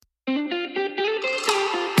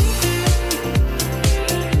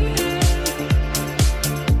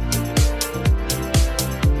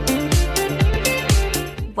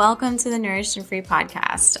Welcome to the Nourished and Free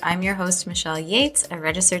podcast. I'm your host, Michelle Yates, a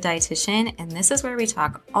registered dietitian, and this is where we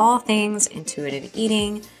talk all things intuitive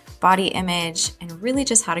eating, body image, and really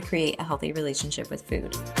just how to create a healthy relationship with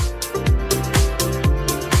food.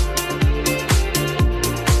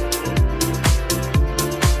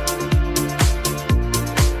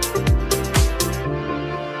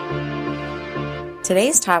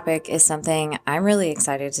 Today's topic is something I'm really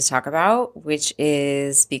excited to talk about, which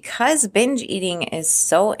is because binge eating is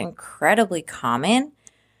so incredibly common,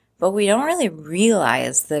 but we don't really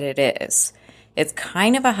realize that it is. It's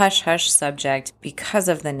kind of a hush-hush subject because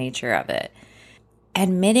of the nature of it.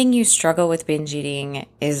 Admitting you struggle with binge eating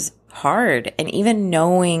is hard, and even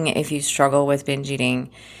knowing if you struggle with binge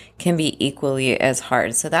eating can be equally as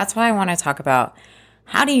hard. So that's why I want to talk about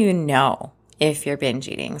how do you know if you're binge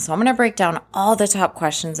eating. So I'm going to break down all the top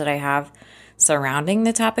questions that I have surrounding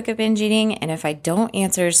the topic of binge eating. And if I don't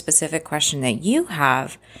answer a specific question that you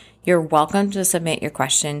have, you're welcome to submit your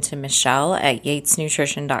question to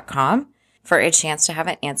michelle@yatesnutrition.com for a chance to have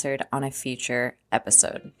it answered on a future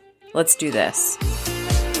episode. Let's do this.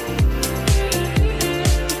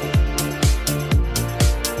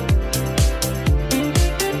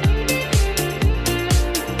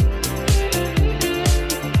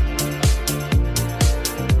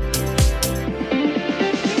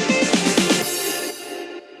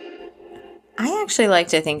 I actually like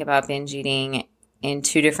to think about binge eating in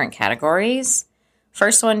two different categories.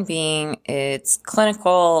 First one being it's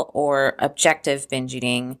clinical or objective binge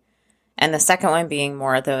eating, and the second one being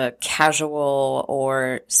more the casual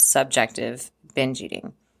or subjective binge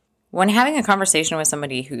eating. When having a conversation with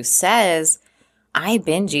somebody who says, I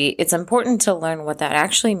binge eat, it's important to learn what that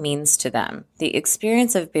actually means to them. The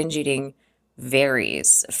experience of binge eating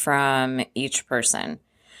varies from each person.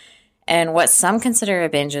 And what some consider a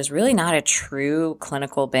binge is really not a true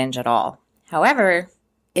clinical binge at all. However,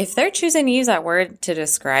 if they're choosing to use that word to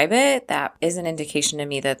describe it, that is an indication to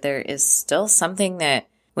me that there is still something that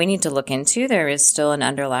we need to look into. There is still an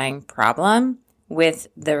underlying problem with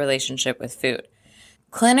the relationship with food.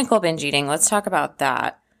 Clinical binge eating, let's talk about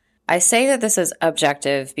that. I say that this is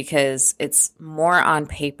objective because it's more on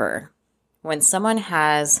paper. When someone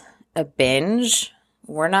has a binge,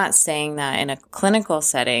 we're not saying that in a clinical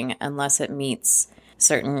setting unless it meets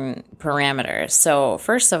certain parameters. So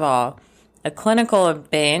first of all, a clinical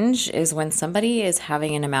binge is when somebody is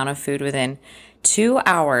having an amount of food within 2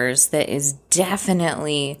 hours that is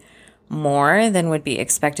definitely more than would be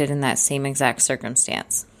expected in that same exact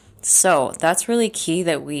circumstance. So that's really key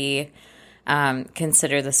that we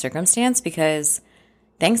consider the circumstance, because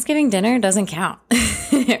Thanksgiving dinner doesn't count,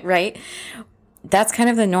 right? That's kind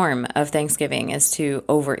of the norm of Thanksgiving, is to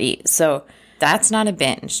overeat. So that's not a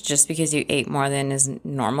binge just because you ate more than is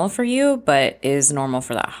normal for you, but is normal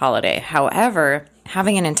for that holiday. However,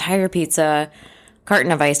 having an entire pizza,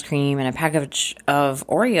 carton of ice cream, and a package of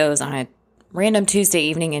Oreos on a random Tuesday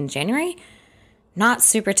evening in January, not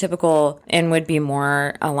super typical and would be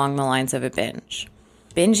more along the lines of a binge.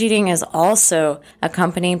 Binge eating is also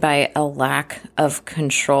accompanied by a lack of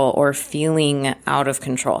control or feeling out of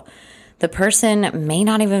control. The person may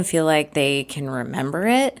not even feel like they can remember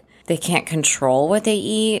it, they can't control what they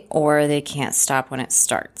eat, or they can't stop when it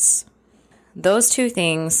starts. Those two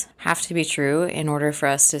things have to be true in order for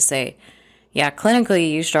us to say, yeah,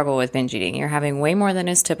 clinically you struggle with binge eating. You're having way more than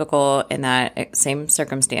is typical in that same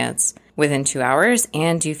circumstance within 2 hours,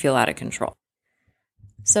 and you feel out of control.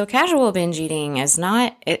 So casual binge eating is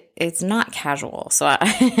it's not casual. So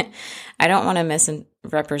I don't want to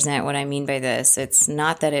misrepresent what I mean by this. It's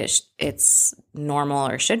not that it's normal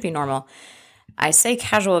or should be normal. I say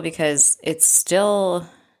casual because it's still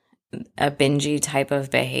a bingey type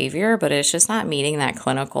of behavior, but it's just not meeting that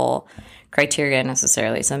clinical criteria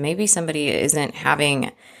necessarily. So maybe somebody isn't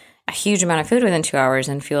having a huge amount of food within 2 hours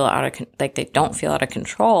and feel like they don't feel out of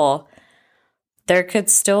control. There could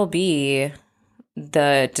still be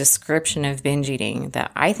the description of binge eating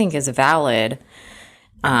that I think is valid,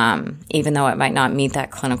 even though it might not meet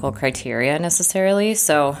that clinical criteria necessarily.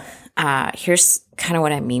 So here's kind of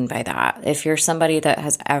what I mean by that. If you're somebody that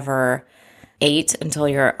has ever ate until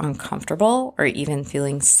you're uncomfortable or even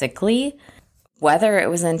feeling sickly, whether it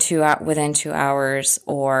was within 2 hours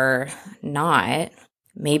or not,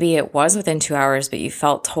 maybe it was within 2 hours, but you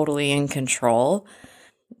felt totally in control,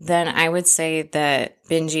 then I would say that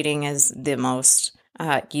binge eating is the most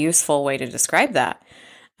useful way to describe that.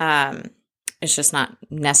 It's just not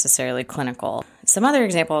necessarily clinical. Some other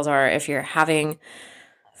examples are if you're having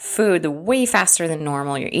food way faster than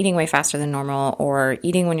normal, you're eating way faster than normal, or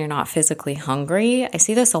eating when you're not physically hungry. I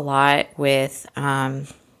see this a lot with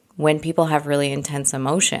when people have really intense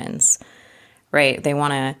emotions, right? They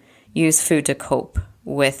want to use food to cope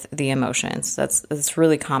with the emotions. That's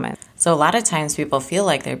really common. So a lot of times people feel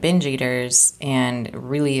like they're binge eaters, and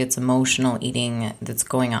really it's emotional eating that's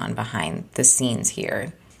going on behind the scenes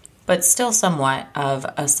here, but still somewhat of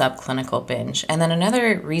a subclinical binge. And then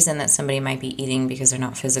another reason that somebody might be eating because they're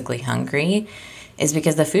not physically hungry is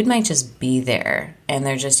because the food might just be there and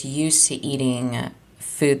they're just used to eating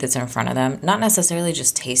food that's in front of them, not necessarily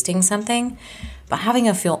just tasting something, but having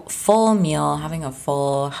a full meal, having a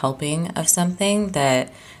full helping of something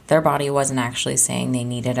that their body wasn't actually saying they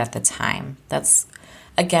needed at the time. That's,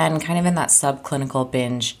 again, kind of in that subclinical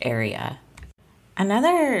binge area.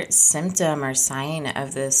 Another symptom or sign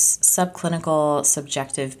of this subclinical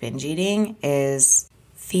subjective binge eating is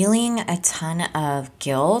feeling a ton of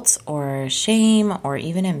guilt or shame or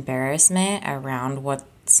even embarrassment around what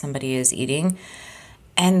somebody is eating.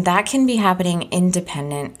 And that can be happening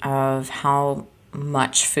independent of how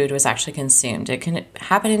much food was actually consumed. It can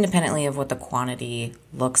happen independently of what the quantity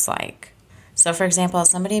looks like. So for example,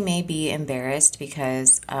 somebody may be embarrassed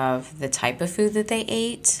because of the type of food that they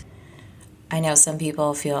ate. I know some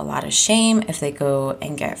people feel a lot of shame if they go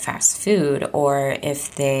and get fast food, or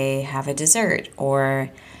if they have a dessert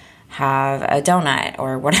or have a donut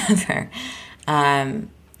or whatever.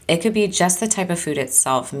 It could be just the type of food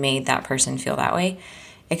itself made that person feel that way.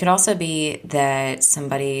 It could also be that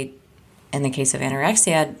somebody, in the case of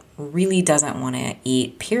anorexia, really doesn't want to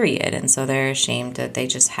eat, period. And so they're ashamed that they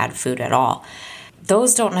just had food at all.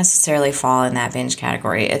 Those don't necessarily fall in that binge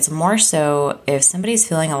category. It's more so if somebody's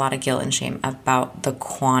feeling a lot of guilt and shame about the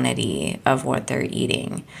quantity of what they're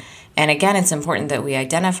eating. And again, it's important that we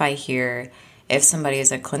identify here, if somebody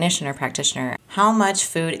is a clinician or practitioner, how much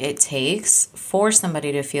food it takes for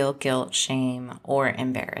somebody to feel guilt, shame, or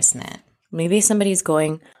embarrassment. Maybe somebody's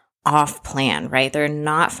going off plan, right? They're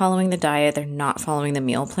not following the diet. They're not following the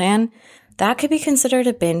meal plan. That could be considered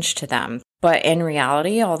a binge to them. But in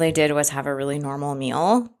reality, all they did was have a really normal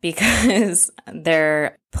meal because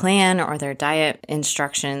their plan or their diet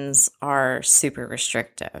instructions are super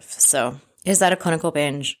restrictive. So is that a clinical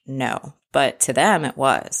binge? No. But to them, it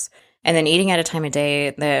was. And then eating at a time of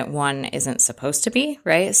day that one isn't supposed to be,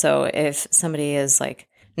 right? So if somebody is like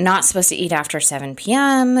not supposed to eat after 7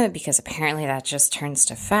 p.m. because apparently that just turns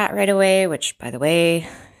to fat right away, which, by the way,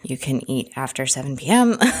 you can eat after 7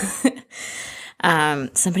 p.m.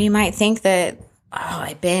 Somebody might think that,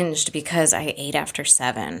 I binged because I ate after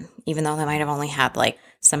 7, even though they might have only had like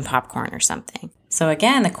some popcorn or something. So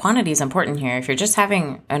again, the quantity is important here. If you're just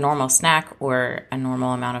having a normal snack or a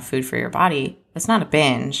normal amount of food for your body, it's not a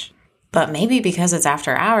binge. But maybe because it's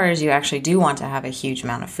after hours, you actually do want to have a huge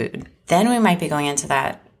amount of food. Then we might be going into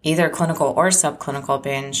that either clinical or subclinical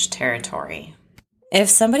binge territory. If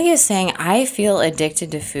somebody is saying, I feel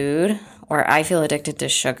addicted to food or I feel addicted to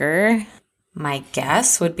sugar, my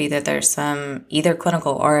guess would be that there's some either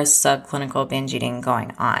clinical or a subclinical binge eating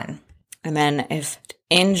going on. And then if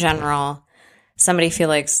in general, somebody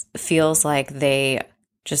feels like they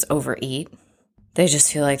just overeat, they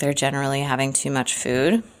just feel like they're generally having too much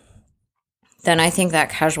food, then I think that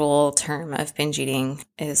casual term of binge eating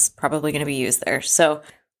is probably going to be used there. So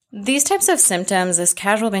these types of symptoms, this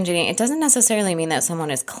casual binge eating, it doesn't necessarily mean that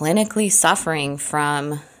someone is clinically suffering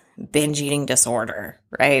from binge eating disorder,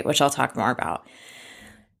 right? Which I'll talk more about.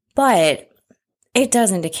 But it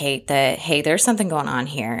does indicate that, hey, there's something going on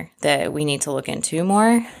here that we need to look into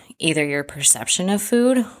more, either your perception of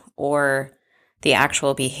food or the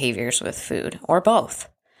actual behaviors with food, or both.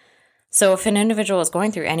 So if an individual is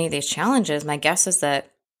going through any of these challenges, my guess is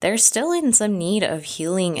that they're still in some need of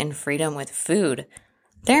healing and freedom with food.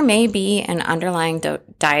 There may be an underlying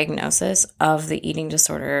diagnosis of the eating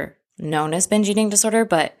disorder known as binge eating disorder,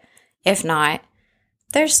 but if not,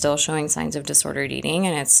 they're still showing signs of disordered eating,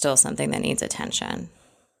 and it's still something that needs attention.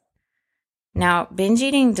 Now, binge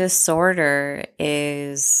eating disorder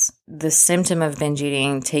is the symptom of binge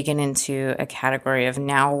eating taken into a category of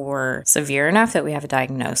now we're severe enough that we have a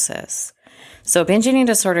diagnosis. So binge eating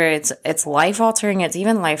disorder, it's life-altering, it's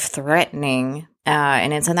even life-threatening,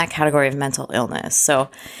 and it's in that category of mental illness. So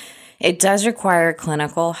it does require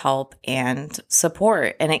clinical help and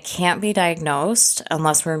support, and it can't be diagnosed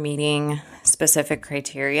unless we're meeting specific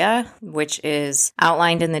criteria, which is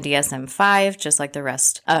outlined in the DSM-5, just like the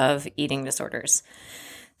rest of eating disorders.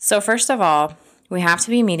 So first of all, we have to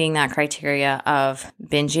be meeting that criteria of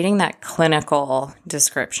binge eating, that clinical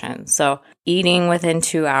description. So eating within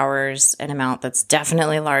 2 hours, an amount that's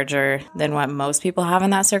definitely larger than what most people have in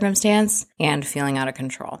that circumstance, and feeling out of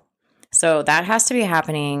control. So that has to be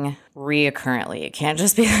happening reoccurrently. It can't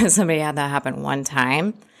just be that somebody had that happen one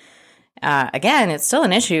time Again, it's still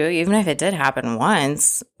an issue. Even if it did happen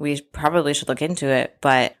once, we probably should look into it,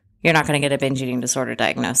 but you're not going to get a binge eating disorder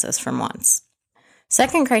diagnosis from once.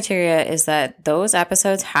 Second criteria is that those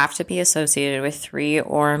episodes have to be associated with 3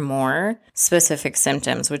 or more specific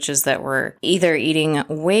symptoms, which is that we're either eating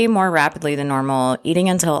way more rapidly than normal, eating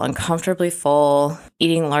until uncomfortably full,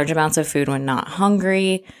 eating large amounts of food when not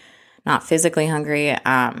hungry, not physically hungry.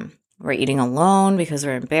 We're eating alone because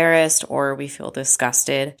we're embarrassed, or we feel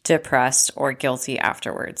disgusted, depressed, or guilty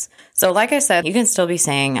afterwards. So like I said, you can still be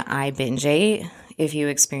saying, I binge ate if you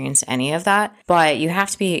experience any of that, but you have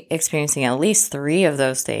to be experiencing at least 3 of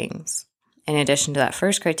those things in addition to that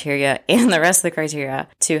first criteria and the rest of the criteria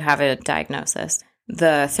to have a diagnosis.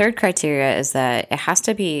 The third criteria is that it has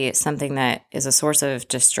to be something that is a source of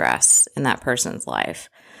distress in that person's life.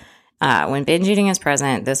 When binge eating is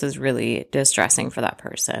present, this is really distressing for that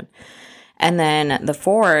person. And then the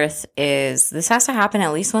fourth is this has to happen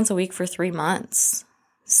at least once a week for 3 months.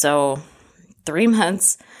 So 3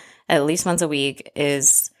 months, at least once a week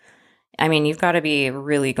is, you've got to be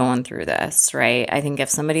really going through this, right? I think if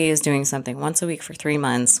somebody is doing something once a week for 3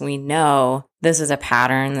 months, we know this is a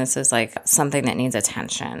pattern. This is like something that needs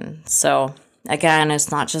attention. So again, it's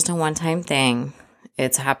not just a one-time thing.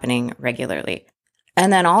 It's happening regularly.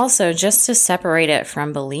 And then also, just to separate it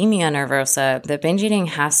from bulimia nervosa, the binge eating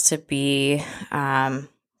has to be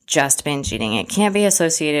just binge eating. It can't be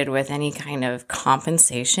associated with any kind of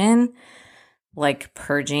compensation, like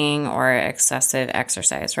purging or excessive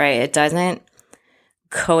exercise, right? It doesn't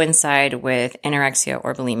coincide with anorexia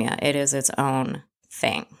or bulimia. It is its own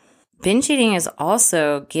thing. Binge eating is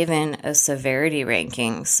also given a severity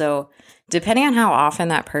ranking. So depending on how often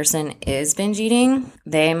that person is binge eating,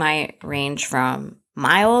 they might range from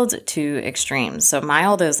mild to extremes. So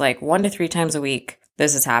mild is like 1 to 3 times a week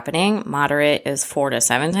this is happening. Moderate is 4 to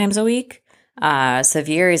 7 times a week.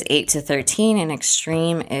 Severe is 8 to 13, and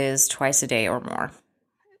extreme is twice a day or more.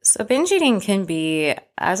 So binge eating can be,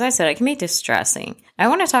 as I said, it can be distressing. I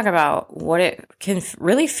want to talk about what it can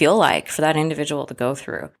really feel like for that individual to go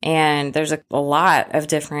through. And there's a lot of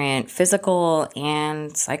different physical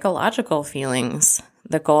and psychological feelings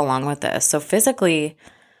that go along with this. So physically,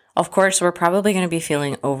 of course, we're probably going to be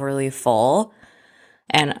feeling overly full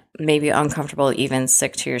and maybe uncomfortable, even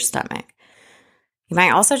sick to your stomach. You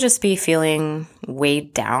might also just be feeling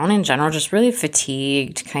weighed down in general, just really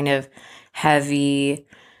fatigued, kind of heavy.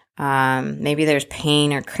 Maybe there's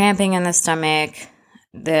pain or cramping in the stomach.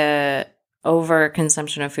 The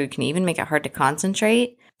overconsumption of food can even make it hard to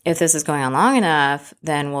concentrate. If this is going on long enough,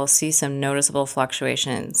 then we'll see some noticeable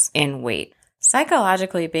fluctuations in weight.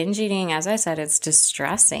 Psychologically, binge eating, as I said, it's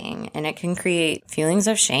distressing, and it can create feelings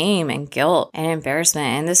of shame and guilt and embarrassment.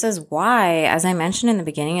 And this is why, as I mentioned in the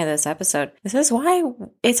beginning of this episode, this is why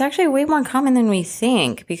it's actually way more common than we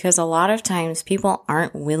think, because a lot of times people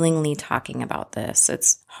aren't willingly talking about this.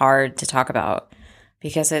 It's hard to talk about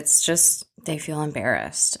because it's just, they feel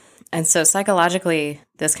embarrassed. And so psychologically,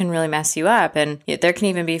 this can really mess you up. And there can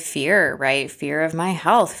even be fear, right? Fear of my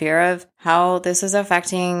health, fear of how this is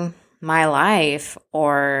affecting my life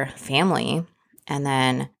or family. And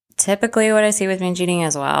then typically what I see with binge eating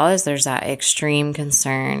as well is there's that extreme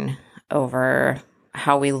concern over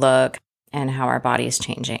how we look and how our body is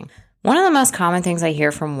changing. One of the most common things I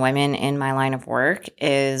hear from women in my line of work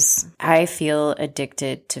is, I feel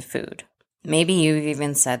addicted to food. Maybe you've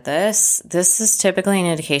even said this. This is typically an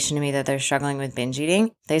indication to me that they're struggling with binge eating.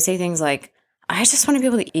 They say things like, I just want to be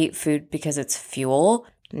able to eat food because it's fuel,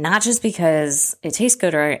 not just because it tastes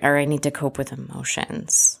good or I need to cope with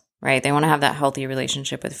emotions, right? They want to have that healthy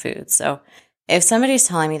relationship with food. So if somebody's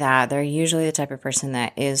telling me that, they're usually the type of person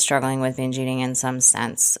that is struggling with binge eating in some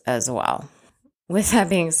sense as well. With that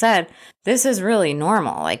being said, this is really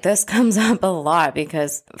normal. Like, this comes up a lot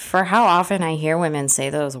because for how often I hear women say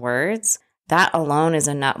those words, that alone is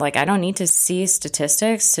enough. Like, I don't need to see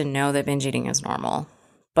statistics to know that binge eating is normal.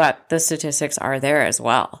 But the statistics are there as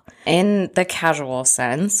well. In the casual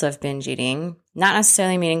sense of binge eating, not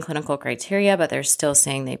necessarily meeting clinical criteria, but they're still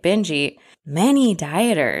saying they binge eat, many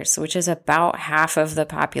dieters, which is about half of the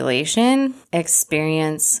population,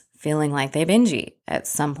 experience feeling like they binge eat at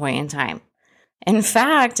some point in time. In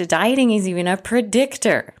fact, dieting is even a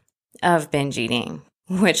predictor of binge eating,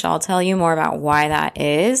 which I'll tell you more about why that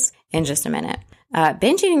is in just a minute.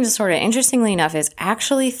 Binge eating disorder, interestingly enough, is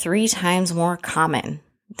actually 3 times more common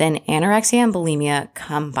than anorexia and bulimia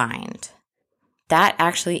combined. That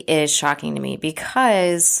actually is shocking to me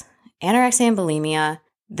because anorexia and bulimia,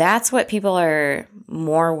 that's what people are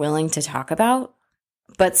more willing to talk about,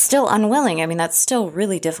 but still unwilling. I mean, that's still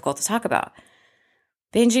really difficult to talk about.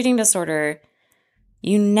 Binge eating disorder,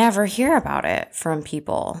 you never hear about it from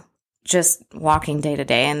people. just walking day to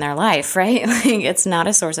day in their life, right? Like it's not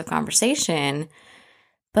a source of conversation,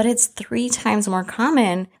 but it's 3 times more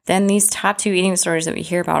common than these top 2 eating disorders that we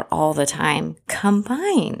hear about all the time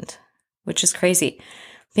combined, which is crazy.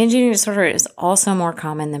 Binge eating disorder is also more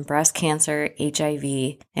common than breast cancer,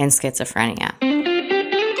 HIV, and schizophrenia.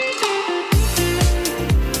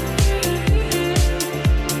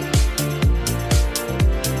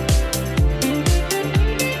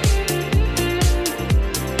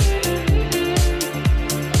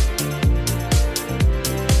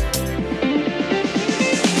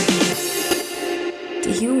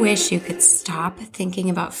 Do you wish you could stop thinking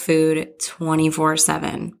about food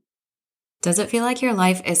 24/7? Does it feel like your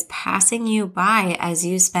life is passing you by as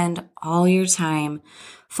you spend all your time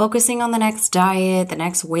focusing on the next diet, the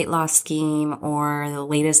next weight loss scheme, or the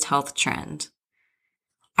latest health trend?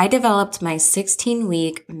 I developed my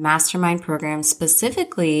 16-week mastermind program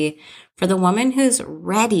specifically for the woman who's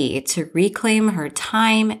ready to reclaim her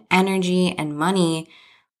time, energy, and money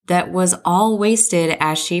that was all wasted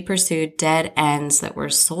as she pursued dead ends that were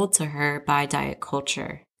sold to her by diet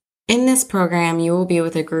culture. In this program, you will be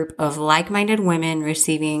with a group of like-minded women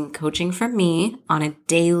receiving coaching from me on a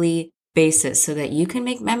daily basis so that you can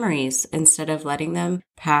make memories instead of letting them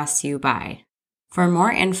pass you by. For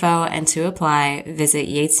more info and to apply, visit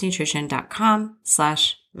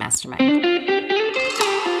yatesnutrition.com/mastermind.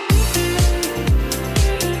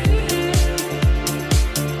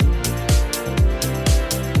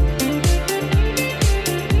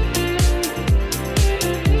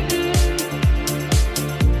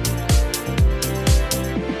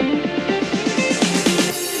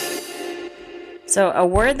 So a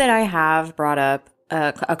word that I have brought up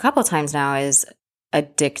a couple times now is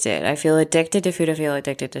addicted. I feel addicted to food. I feel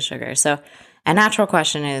addicted to sugar. So a natural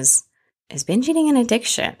question is binge eating an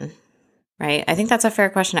addiction, right? I think that's a fair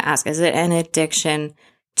question to ask. Is it an addiction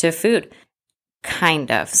to food?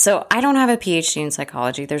 Kind of. So I don't have a PhD in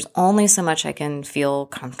psychology. There's only so much I can feel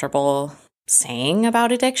comfortable saying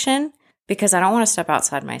about addiction because I don't want to step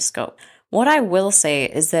outside my scope. What I will say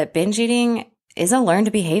is that binge eating is a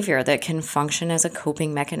learned behavior that can function as a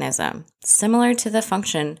coping mechanism, similar to the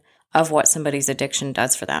function of what somebody's addiction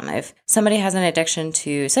does for them. If somebody has an addiction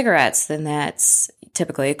to cigarettes, then that's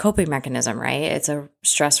typically a coping mechanism, right? It's a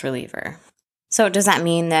stress reliever. So does that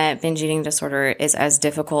mean that binge eating disorder is as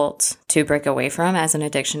difficult to break away from as an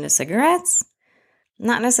addiction to cigarettes?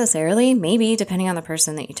 Not necessarily, maybe depending on the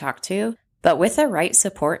person that you talk to, but with the right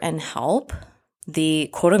support and help, the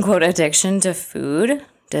quote-unquote addiction to food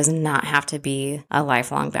does not have to be a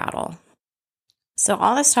lifelong battle. So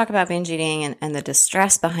all this talk about binge eating and the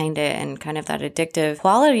distress behind it and kind of that addictive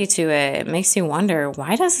quality to it, it makes you wonder,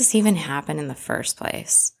 why does this even happen in the first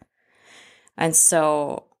place? And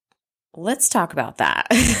so let's talk about that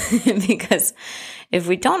because if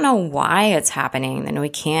we don't know why it's happening, then we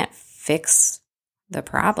can't fix the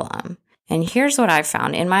problem. And here's what I've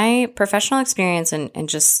found. In my professional experience and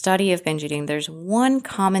just study of binge eating, there's one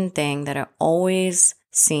common thing that it always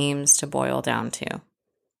seems to boil down to,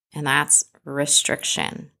 and that's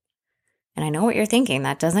restriction. And I know what you're thinking.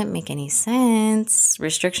 That doesn't make any sense.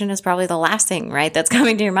 Restriction is probably the last thing, right, that's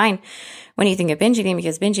coming to your mind when you think of binge eating,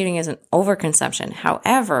 because binge eating isn't overconsumption.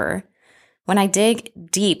 However, when I dig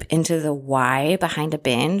deep into the why behind a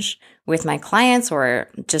binge with my clients or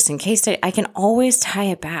just in case study, I can always tie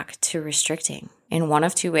it back to restricting in one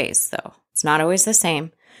of 2 ways, though. It's not always the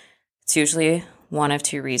same. It's usually one of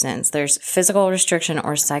 2 reasons. There's physical restriction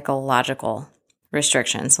or psychological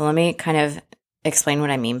restriction. So let me kind of explain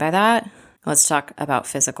what I mean by that. Let's talk about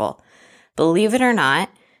physical. Believe it or not,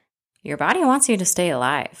 your body wants you to stay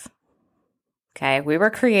alive. Okay, we were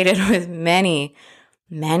created with many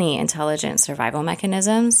intelligent survival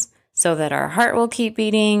mechanisms so that our heart will keep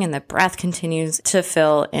beating and the breath continues to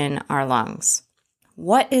fill in our lungs.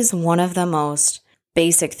 What is one of the most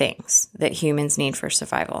basic things that humans need for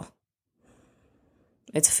survival?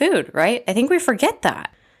 It's food, right? I think we forget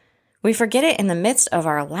that. We forget it in the midst of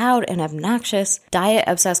our loud and obnoxious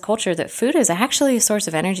diet-obsessed culture that food is actually a source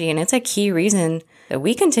of energy, and it's a key reason that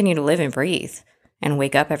we continue to live and breathe and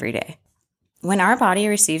wake up every day. When our body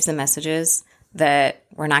receives the messages that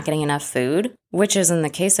we're not getting enough food, which is in the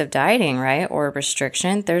case of dieting, right, or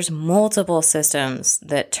restriction, there's multiple systems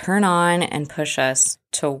that turn on and push us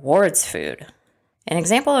towards food. An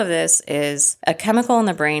example of this is a chemical in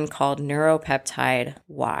the brain called neuropeptide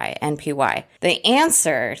Y, NPY. The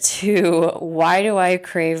answer to why do I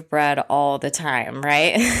crave bread all the time,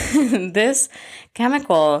 right? This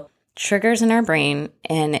chemical triggers in our brain,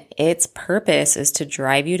 and its purpose is to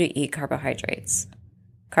drive you to eat carbohydrates.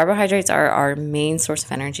 Carbohydrates are our main source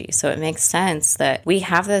of energy. So it makes sense that we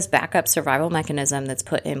have this backup survival mechanism that's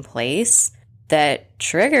put in place that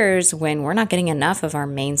triggers when we're not getting enough of our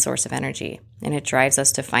main source of energy, and it drives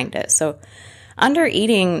us to find it. So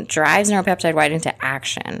undereating drives neuropeptide white into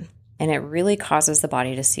action, and it really causes the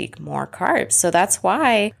body to seek more carbs. So that's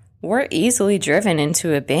why we're easily driven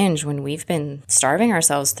into a binge when we've been starving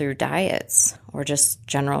ourselves through diets or just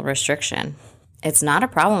general restriction. It's not a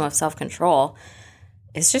problem of self-control.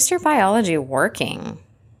 It's just your biology working.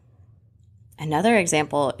 Another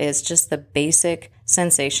example is just the basic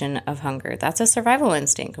sensation of hunger. That's a survival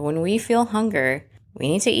instinct. When we feel hunger, we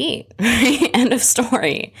need to eat. End of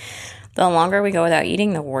story. The longer we go without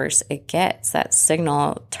eating, the worse it gets. That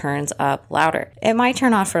signal turns up louder. It might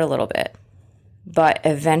turn off for a little bit, but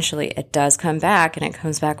eventually it does come back, and it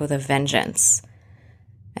comes back with a vengeance.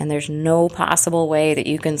 And there's no possible way that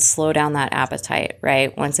you can slow down that appetite,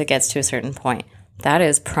 right? Once it gets to a certain point. That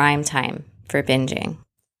is prime time for binging.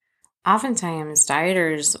 Oftentimes,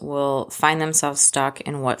 dieters will find themselves stuck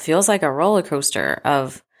in what feels like a roller coaster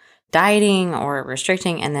of dieting or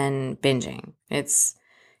restricting and then binging. It's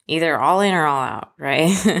either all in or all out,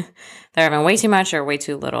 right? They're having way too much or way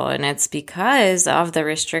too little. And it's because of the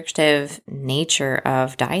restrictive nature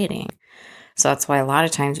of dieting. So that's why a lot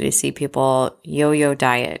of times we see people yo-yo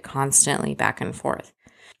diet constantly back and forth.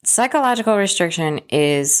 Psychological restriction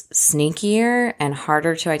is sneakier and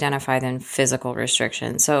harder to identify than physical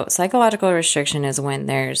restriction. So psychological restriction is when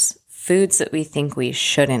there's foods that we think we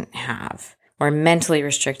shouldn't have. We're mentally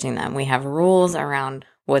restricting them. We have rules around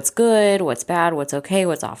what's good, what's bad, what's okay,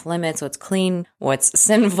 what's off limits, what's clean, what's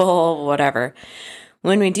sinful, whatever.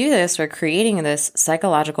 When we do this, we're creating this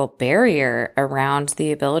psychological barrier around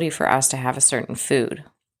the ability for us to have a certain food.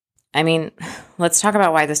 I mean, let's talk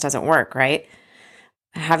about why this doesn't work, right?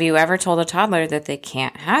 Have you ever told a toddler that they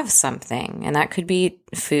can't have something? And that could be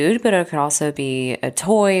food, but it could also be a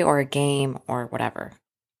toy or a game or whatever.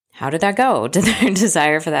 How did that go? Did their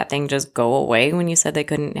desire for that thing just go away when you said they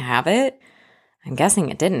couldn't have it? I'm guessing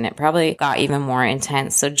it didn't. It probably got even more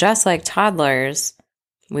intense. So just like toddlers,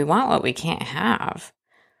 we want what we can't have.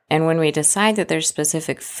 And when we decide that there's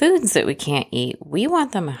specific foods that we can't eat, we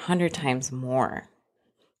want them 100 times more.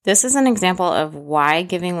 This is an example of why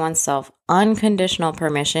giving oneself unconditional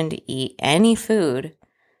permission to eat any food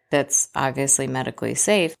that's obviously medically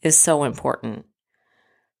safe is so important.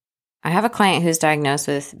 I have a client who's diagnosed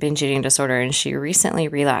with binge eating disorder, and she recently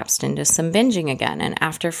relapsed into some binging again. And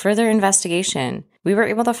after further investigation, we were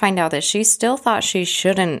able to find out that she still thought she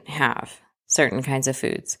shouldn't have certain kinds of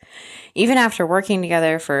foods. Even after working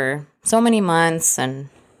together for so many months and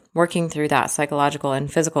working through that psychological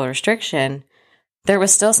and physical restriction, there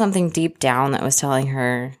was still something deep down that was telling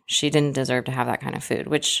her she didn't deserve to have that kind of food,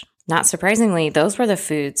 which, not surprisingly, those were the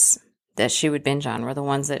foods that she would binge on, were the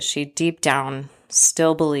ones that she deep down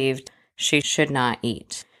still believed she should not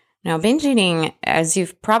eat. Now, binge eating, as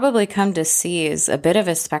you've probably come to see, is a bit of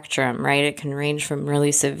a spectrum, right? It can range from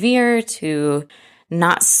really severe to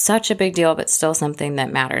not such a big deal, but still something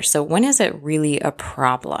that matters. So when is it really a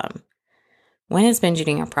problem? When is binge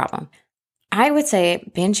eating a problem? I would say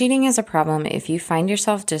binge eating is a problem if you find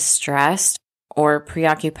yourself distressed or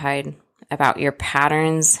preoccupied about your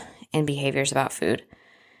patterns and behaviors about food.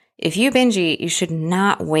 If you binge eat, you should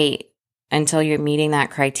not wait until you're meeting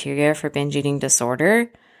that criteria for binge eating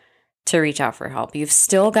disorder to reach out for help. You've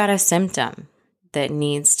still got a symptom that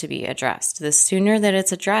needs to be addressed. The sooner that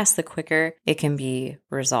it's addressed, the quicker it can be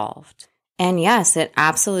resolved. And yes, it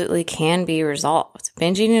absolutely can be resolved.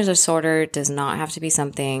 Binge eating disorder does not have to be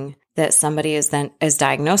something that somebody is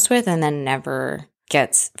diagnosed with and then never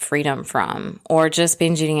gets freedom from, or just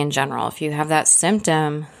binge eating in general. If you have that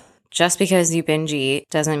symptom, just because you binge eat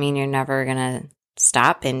doesn't mean you're never going to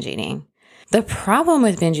stop binge eating. The problem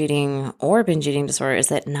with binge eating or binge eating disorder is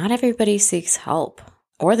that not everybody seeks help,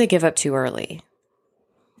 or they give up too early.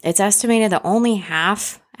 It's estimated that only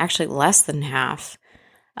half, actually less than half,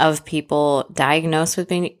 of people diagnosed with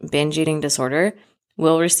binge eating disorder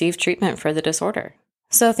will receive treatment for the disorder.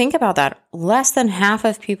 So think about that. Less than half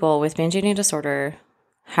of people with binge eating disorder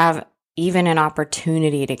have even an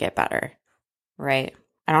opportunity to get better, right?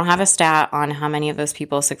 I don't have a stat on how many of those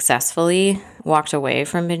people successfully walked away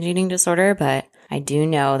from binge eating disorder, but I do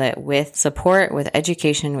know that with support, with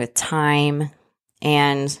education, with time,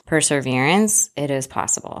 and perseverance, it is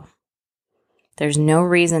possible. There's no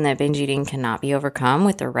reason that binge eating cannot be overcome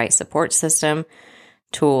with the right support system,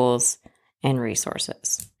 tools, and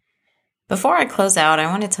resources. Before I close out, I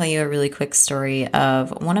want to tell you a really quick story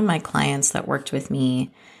of one of my clients that worked with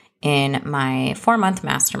me in my 4-month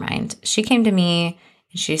mastermind. She came to me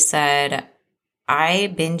and she said, I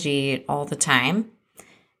binge eat all the time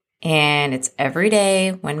And it's every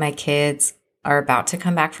day when my kids are about to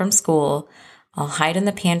come back from school. I'll hide in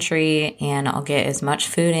the pantry and I'll get as much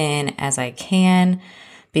food in as I can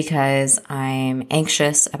because I'm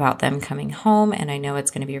anxious about them coming home, and I know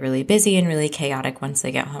it's going to be really busy and really chaotic once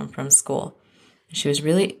they get home from school. She was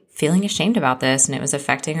really feeling ashamed about this, and it was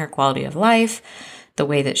affecting her quality of life, the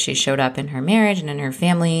way that she showed up in her marriage and in her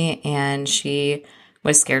family, and she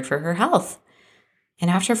was scared for her health. And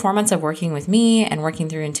after 4 months of working with me and working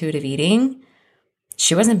through intuitive eating,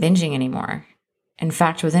 she wasn't binging anymore. In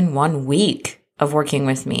fact, within 1 week of working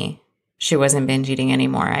with me, she wasn't binge eating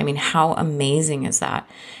anymore. I mean, how amazing is that?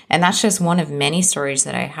 And that's just one of many stories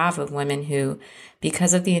that I have of women who,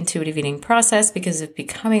 because of the intuitive eating process, because of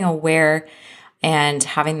becoming aware and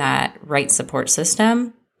having that right support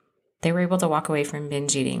system, they were able to walk away from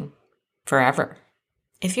binge eating forever.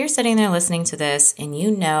 If you're sitting there listening to this and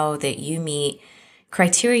you know that you meet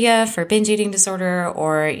criteria for binge eating disorder,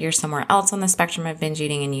 or you're somewhere else on the spectrum of binge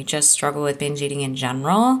eating and you just struggle with binge eating in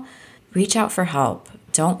general, reach out for help.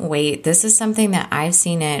 Don't wait. This is something that I've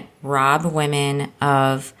seen it rob women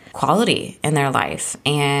of quality in their life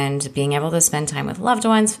and being able to spend time with loved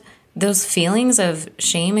ones. Those feelings of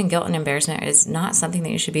shame and guilt and embarrassment is not something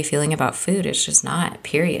that you should be feeling about food. It's just not,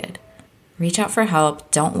 period. Reach out for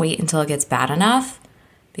help. Don't wait until it gets bad enough,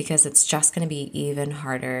 because it's just going to be even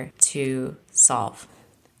harder to solve.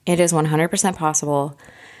 It is 100% possible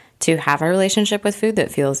to have a relationship with food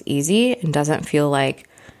that feels easy and doesn't feel like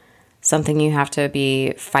something you have to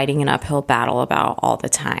be fighting an uphill battle about all the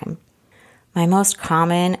time. My most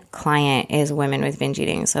common client is women with binge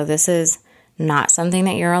eating. So this is not something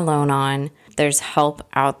that you're alone on. There's help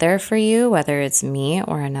out there for you, whether it's me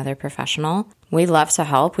or another professional. We love to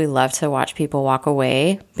help. We love to watch people walk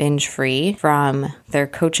away binge-free from their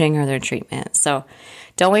coaching or their treatment. So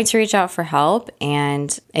don't wait to reach out for help.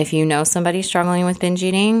 And if you know somebody struggling with binge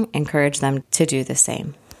eating, encourage them to do the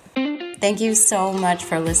same. Thank you so much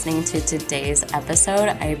for listening to today's episode.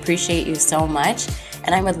 I appreciate you so much,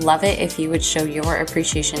 and I would love it if you would show your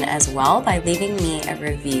appreciation as well by leaving me a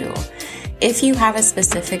review. If you have a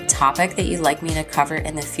specific topic that you'd like me to cover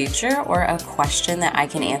in the future, or a question that I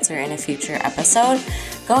can answer in a future episode,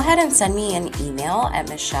 go ahead and send me an email at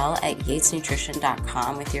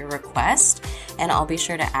michelle@yatesnutrition.com with your request, and I'll be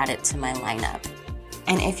sure to add it to my lineup.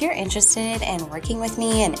 And if you're interested in working with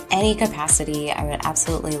me in any capacity, I would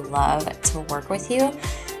absolutely love to work with you.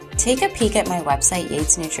 Take a peek at my website,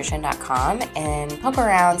 yatesnutrition.com, and poke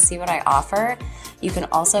around, see what I offer. You can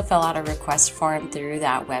also fill out a request form through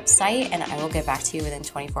that website, and I will get back to you within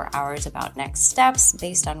 24 hours about next steps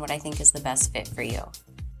based on what I think is the best fit for you.